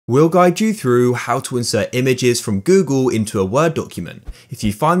We'll guide you through how to insert images from Google into a Word document. If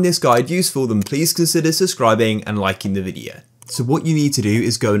you find this guide useful, then please consider subscribing and liking the video. So what you need to do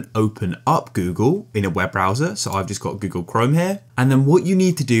is go and open up Google in a web browser. So I've just got Google Chrome here. And then what you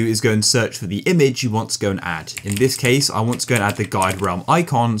need to do is go and search for the image you want to go and add. In this case, I want to go and add the GuideRealm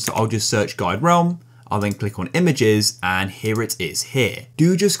icon. So I'll just search GuideRealm. I'll then click on images and here it is here.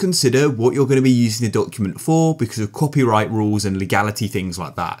 Do just consider what you're going to be using the document for because of copyright rules and legality, things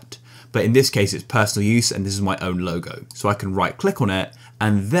like that. But in this case, it's personal use and this is my own logo. So I can right click on it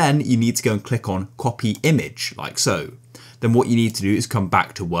and then you need to go and click on copy image like so. Then what you need to do is come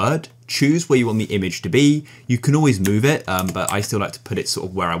back to Word, choose where you want the image to be. You can always move it, but I still like to put it sort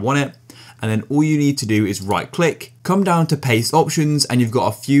of where I want it. And then all you need to do is right click, come down to paste options, and you've got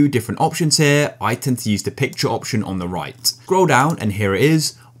a few different options here. I tend to use the picture option on the right. Scroll down and here it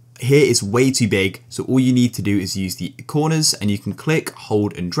is. Here it's way too big. So all you need to do is use the corners and you can click,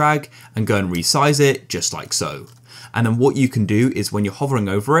 hold and drag and go and resize it just like so. And then what you can do is when you're hovering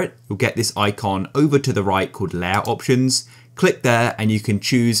over it, you'll get this icon over to the right called layout options. Click there and you can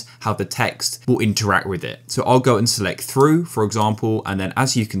choose how the text will interact with it. So I'll go and select through, for example, and then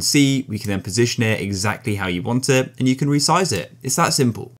as you can see, we can then position it exactly how you want it and you can resize it. It's that simple.